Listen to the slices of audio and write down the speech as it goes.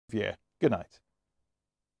you. Good night.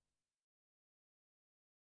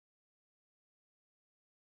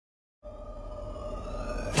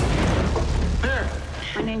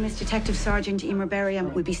 My name is Detective Sergeant Emer Berry,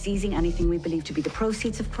 and we'll be seizing anything we believe to be the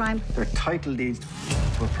proceeds of crime. They're title deeds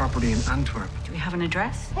to a property in Antwerp. Do we have an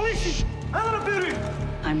address? Police!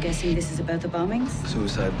 I'm guessing this is about the bombings?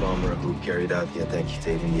 Suicide bomber who carried out the attack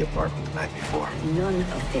in the apartment the night before. None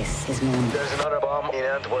of this is known. There's another bomb in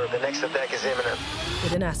Antwerp. The next attack is imminent.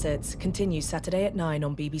 Hidden Assets continues Saturday at 9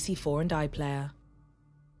 on BBC 4 and iPLAYER.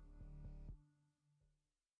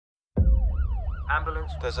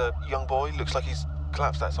 Ambulance. There's a young boy. Looks like he's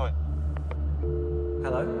collapsed outside.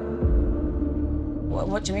 Hello?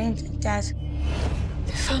 What do you mean, Dad?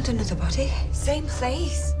 They found another body. Same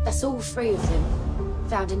place. That's all three of them.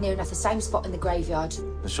 Found in near enough the same spot in the graveyard.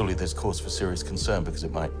 Surely there's cause for serious concern because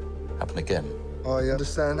it might happen again. I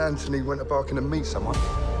understand Anthony went to Barking to meet someone.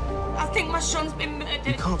 I think my son's been murdered.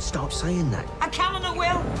 You can't stop saying that. I can and I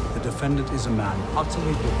will. The defendant is a man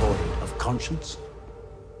utterly devoid of conscience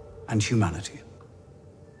and humanity.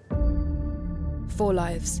 4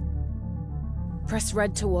 Lives. Press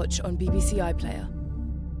red to watch on BBC iPLAYER.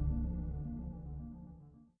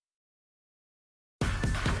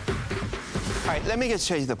 All right, let me get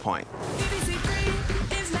straight to the point. BBC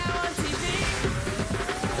 3 is now on TV.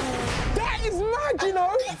 That is mad, you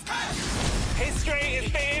know? History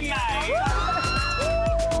is being made.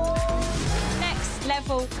 Next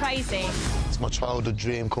level crazy. It's my childhood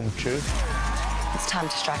dream come true. It's time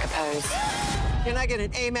to strike a pose. Can I get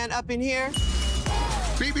an amen up in here?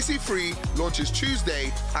 BBC Three launches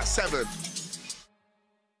Tuesday at 7.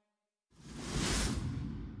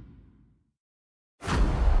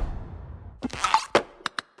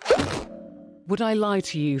 Would I Lie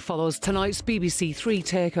to You follows tonight's BBC Three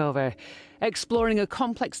takeover, exploring a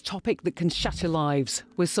complex topic that can shatter lives,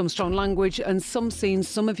 with some strong language and some scenes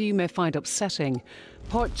some of you may find upsetting.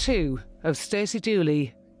 Part 2 of Stacy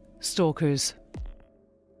Dooley, Stalkers.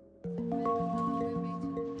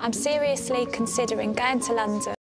 I'm seriously considering going to London.